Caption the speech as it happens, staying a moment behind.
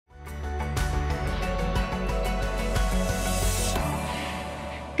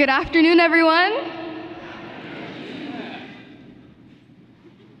Good afternoon, everyone.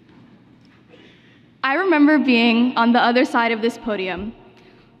 I remember being on the other side of this podium,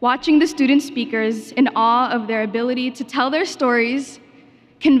 watching the student speakers in awe of their ability to tell their stories,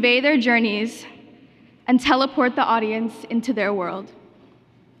 convey their journeys, and teleport the audience into their world.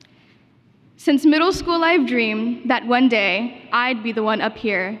 Since middle school, I've dreamed that one day I'd be the one up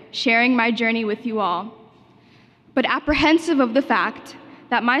here sharing my journey with you all, but apprehensive of the fact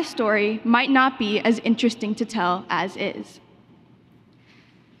that my story might not be as interesting to tell as is.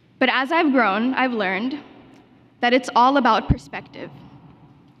 But as I've grown, I've learned that it's all about perspective,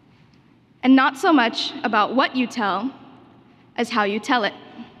 and not so much about what you tell as how you tell it.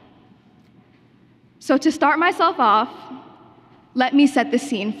 So to start myself off, let me set the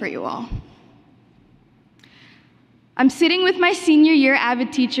scene for you all. I'm sitting with my senior year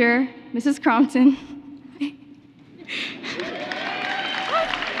AVID teacher, Mrs. Crompton.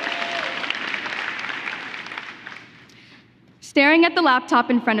 Staring at the laptop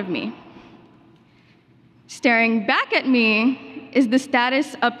in front of me. Staring back at me is the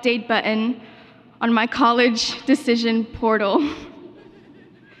status update button on my college decision portal.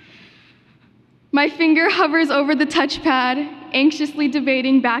 My finger hovers over the touchpad, anxiously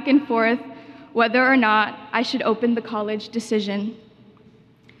debating back and forth whether or not I should open the college decision.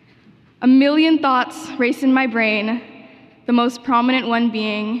 A million thoughts race in my brain, the most prominent one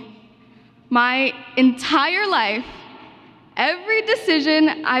being, my entire life, every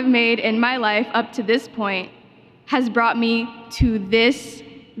decision I've made in my life up to this point has brought me to this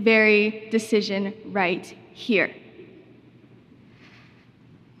very decision right here.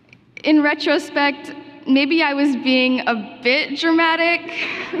 In retrospect, maybe I was being a bit dramatic.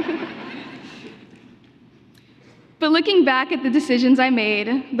 But looking back at the decisions I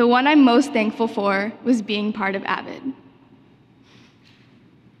made, the one I'm most thankful for was being part of AVID.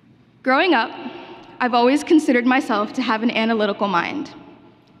 Growing up, I've always considered myself to have an analytical mind.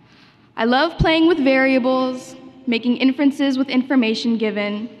 I love playing with variables, making inferences with information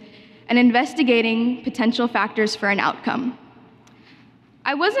given, and investigating potential factors for an outcome.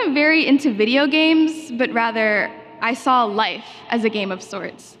 I wasn't very into video games, but rather, I saw life as a game of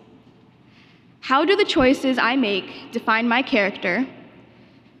sorts. How do the choices I make define my character,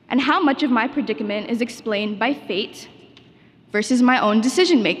 and how much of my predicament is explained by fate versus my own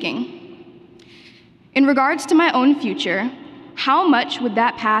decision-making? In regards to my own future, how much would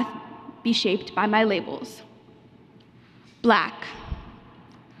that path be shaped by my labels? Black,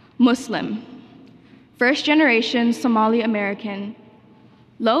 Muslim, first-generation Somali American,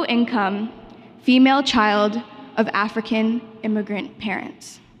 low-income, female child of African immigrant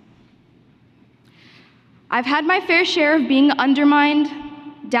parents. I've had my fair share of being undermined,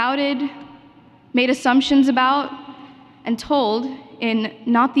 doubted, made assumptions about, and told, in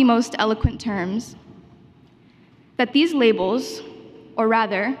not the most eloquent terms, that these labels, or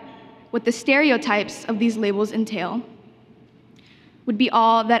rather, what the stereotypes of these labels entail, would be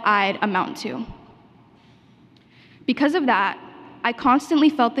all that I'd amount to. Because of that, I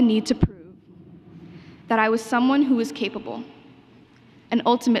constantly felt the need to prove that I was someone who was capable, and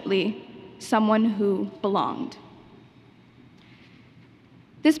ultimately, someone who belonged.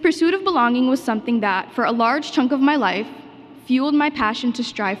 This pursuit of belonging was something that, for a large chunk of my life, fueled my passion to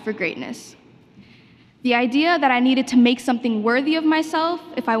strive for greatness. The idea that I needed to make something worthy of myself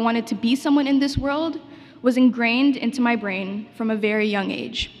if I wanted to be someone in this world was ingrained into my brain from a very young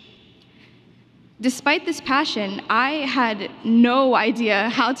age. Despite this passion, I had no idea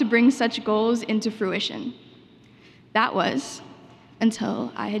how to bring such goals into fruition. That was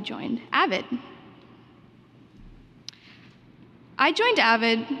until I had joined AVID. I joined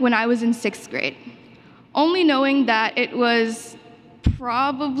AVID when I was in 6th grade, only knowing that it was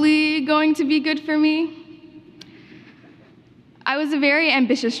probably going to be good for me. I was a very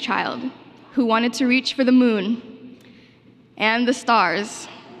ambitious child who wanted to reach for the moon and the stars,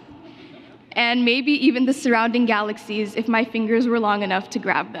 and maybe even the surrounding galaxies if my fingers were long enough to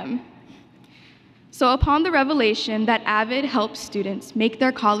grab them. So upon the revelation that AVID helps students make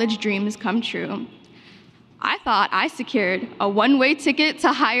their college dreams come true, I thought I secured a one-way ticket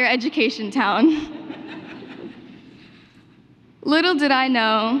to higher education town. Little did I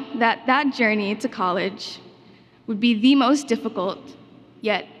know that that journey to college would be the most difficult,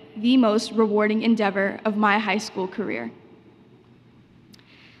 yet the most rewarding endeavor of my high school career.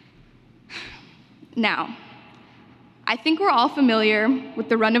 Now, I think we're all familiar with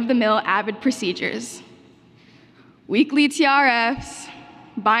the run-of-the-mill AVID procedures. Weekly TRFs,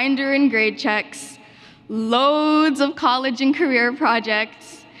 binder and grade checks, loads of college and career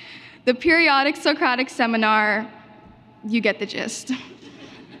projects, the periodic Socratic seminar, you get the gist.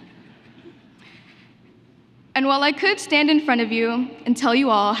 And while I could stand in front of you and tell you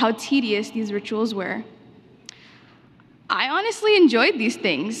all how tedious these rituals were, I honestly enjoyed these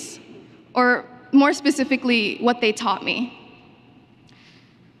things, or more specifically, what they taught me.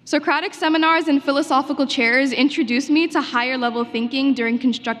 Socratic seminars and philosophical chairs introduced me to higher level thinking during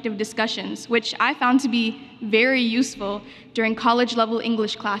constructive discussions, which I found to be very useful during college level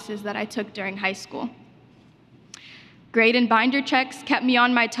English classes that I took during high school. Grade and binder checks kept me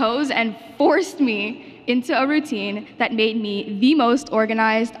on my toes and forced me into a routine that made me the most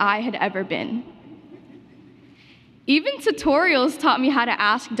organized I had ever been. Even tutorials taught me how to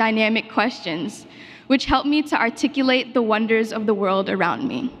ask dynamic questions, which helped me to articulate the wonders of the world around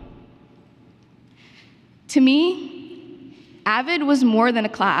me. To me, AVID was more than a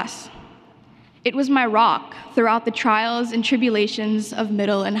class. It was my rock throughout the trials and tribulations of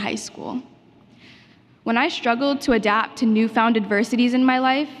middle and high school. When I struggled to adapt to newfound adversities in my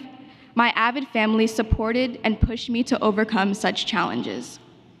life, my AVID family supported and pushed me to overcome such challenges.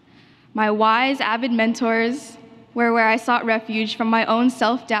 My wise AVID mentors were where I sought refuge from my own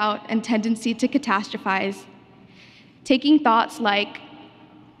self-doubt and tendency to catastrophize, taking thoughts like,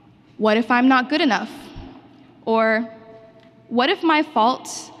 what if I'm not good enough? Or, what if my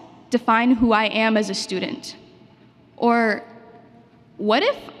faults define who I am as a student? Or, what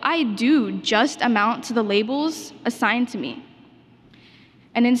if I do just amount to the labels assigned to me?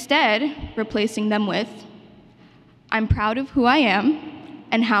 And instead, replacing them with, I'm proud of who I am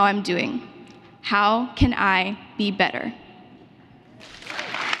and how I'm doing. How can I be better?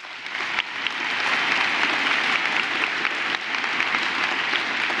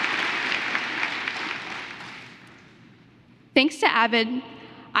 Thanks to AVID,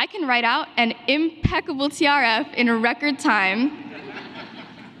 I can write out an impeccable TRF in a record time,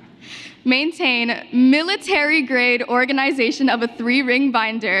 maintain military-grade organization of a 3-ring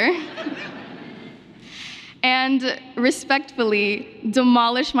binder, and respectfully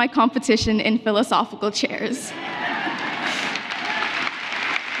demolish my competition in philosophical chairs.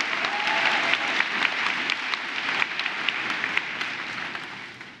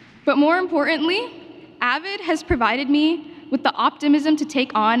 But more importantly, AVID has provided me with the optimism to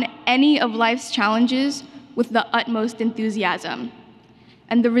take on any of life's challenges with the utmost enthusiasm,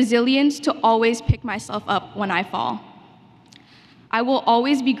 and the resilience to always pick myself up when I fall. I will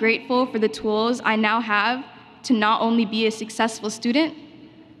always be grateful for the tools I now have to not only be a successful student,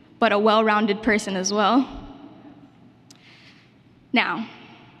 but a well-rounded person as well. Now,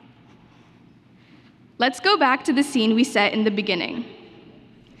 let's go back to the scene we set in the beginning,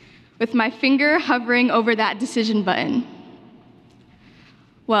 with my finger hovering over that decision button.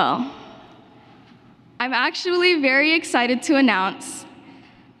 Well, I'm actually very excited to announce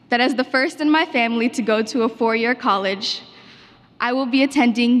that as the first in my family to go to a 4-year college, I will be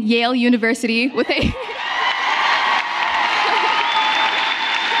attending Yale University with a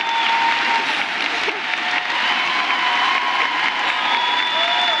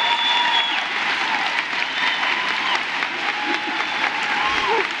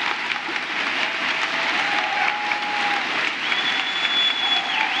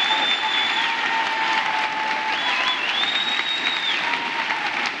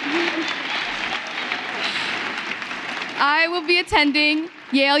I will be attending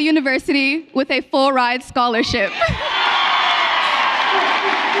Yale University with a full ride scholarship.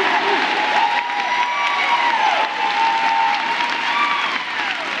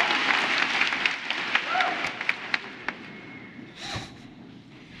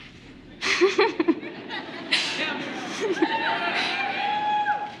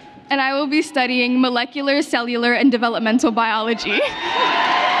 And I will be studying molecular, cellular, and developmental biology.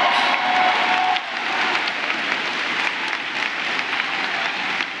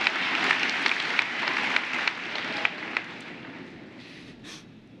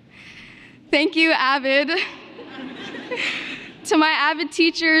 Thank you, AVID. To my AVID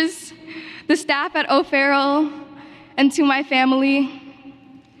teachers, the staff at O'Farrell, and to my family,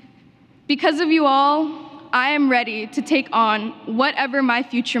 because of you all, I am ready to take on whatever my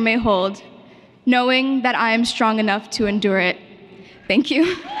future may hold, knowing that I am strong enough to endure it. Thank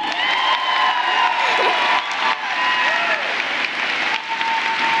you.